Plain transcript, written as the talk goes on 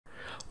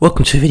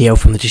Welcome to a video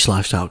from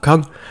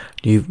thedigital-lifestyle.com.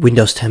 New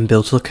Windows 10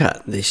 build to look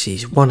at. This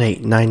is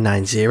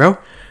 18990.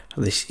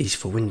 This is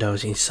for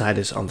Windows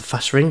Insiders on the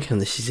fast ring,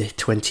 and this is a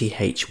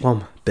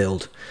 20H1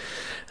 build.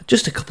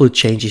 Just a couple of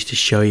changes to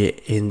show you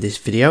in this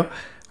video,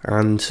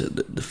 and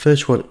the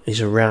first one is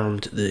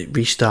around the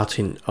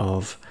restarting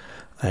of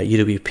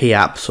UWP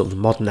apps, or the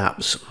modern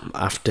apps,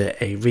 after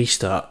a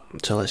restart.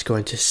 So let's go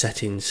into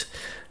settings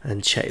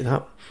and check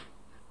that.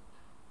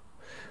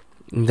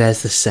 And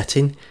there's the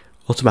setting,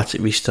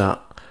 automatic restart.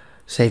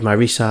 Save my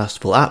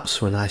restartable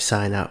apps when I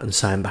sign out and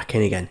sign back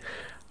in again.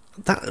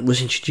 That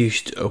was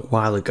introduced a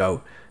while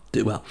ago.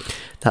 Well,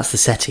 that's the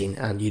setting,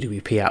 and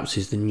UWP apps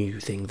is the new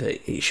thing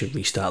that it should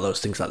restart those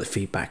things like the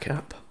feedback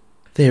app.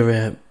 There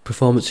are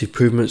performance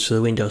improvements for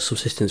the Windows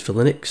subsystems for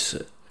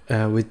Linux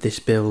with this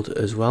build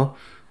as well.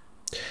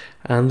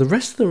 And the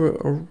rest of them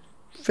are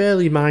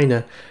fairly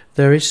minor.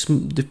 There is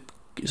some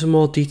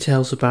more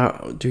details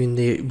about doing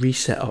the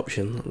reset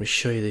option. Let me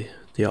show you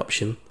the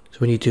option. So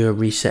when you do a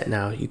reset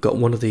now, you've got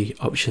one of the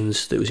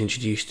options that was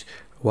introduced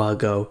a while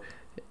ago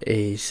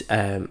is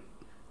from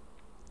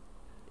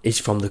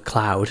the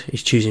cloud.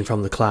 It's choosing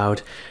from the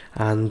cloud,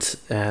 and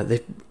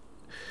there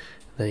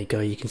you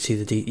go. You can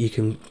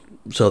see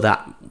so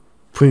that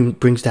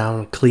brings down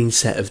a clean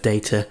set of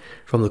data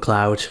from the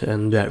cloud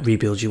and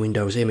rebuilds your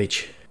Windows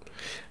image.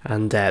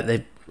 And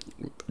they've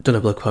done a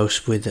blog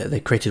post with they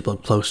created a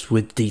blog post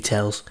with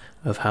details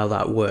of how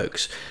that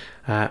works.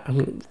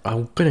 I'm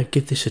going to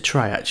give this a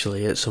try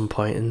actually at some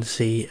point and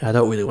see. I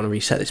don't really want to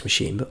reset this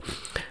machine, but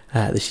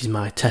this is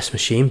my test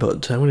machine,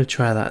 but I'm going to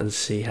try that and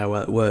see how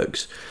well it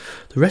works.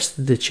 The rest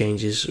of the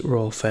changes are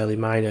all fairly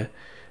minor.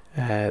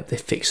 They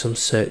fix some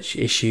search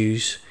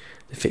issues.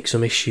 They fix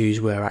some issues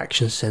where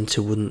Action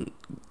Center wouldn't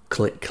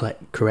click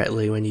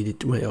correctly when you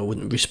did, or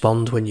wouldn't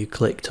respond when you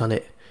clicked on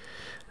it.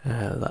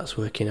 That's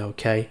working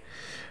okay.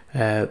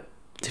 They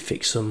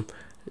fix some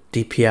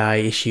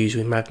DPI issues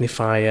with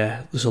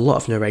magnifier. There's a lot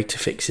of narrator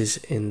fixes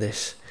in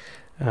this,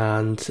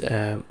 and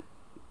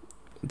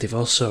they've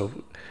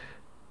also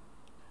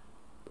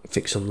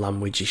fixed some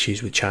language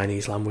issues with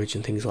Chinese language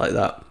and things like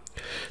that.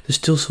 There's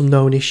still some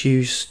known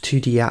issues.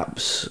 2D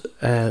apps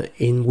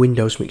in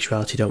Windows Mixed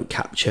Reality don't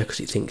capture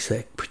because it thinks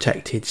they're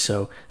protected,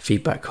 so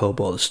Feedback Hub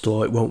or the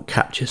store, it won't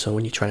capture, so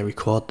when you try and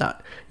record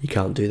that, you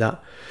can't do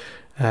that.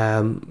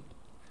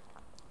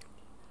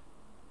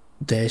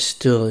 There's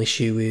still an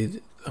issue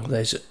with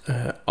there's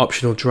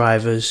optional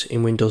drivers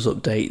in Windows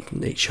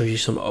Update. It shows you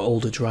some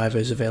older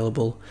drivers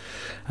available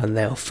and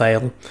they'll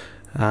fail,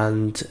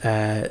 and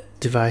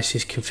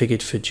devices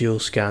configured for dual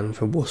scan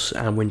from WUS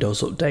and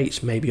Windows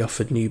Updates may be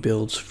offered new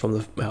builds from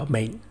the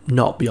may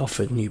not be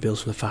offered new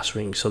builds from the fast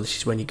ring. So this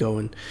is when you go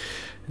and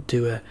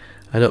do an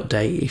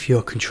update. If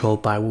you're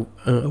controlled by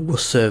a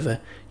WUS server,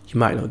 you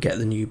might not get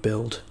the new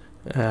build,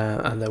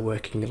 and they're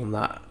working on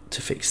that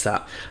to fix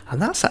that.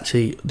 And that's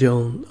actually the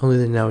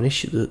only known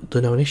issue.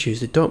 The known issues.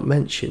 They don't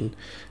mention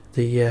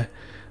the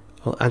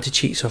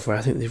anti-cheat software.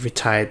 I think they've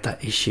retired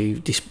that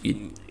issue,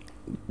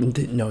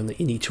 knowing that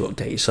you need to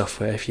update your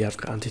software if you have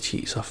got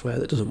anti-cheat software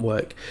that doesn't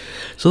work.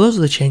 So those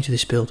are the changes of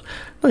this build.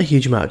 Not a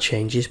huge amount of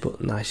changes,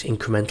 but nice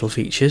incremental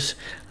features.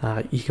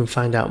 You can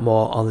find out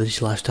more on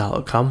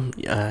thedigital-lifestyle.com.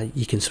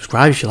 You can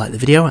subscribe if you like the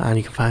video, and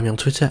you can find me on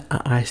Twitter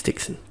at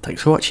ISDixon.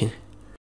 Thanks for watching.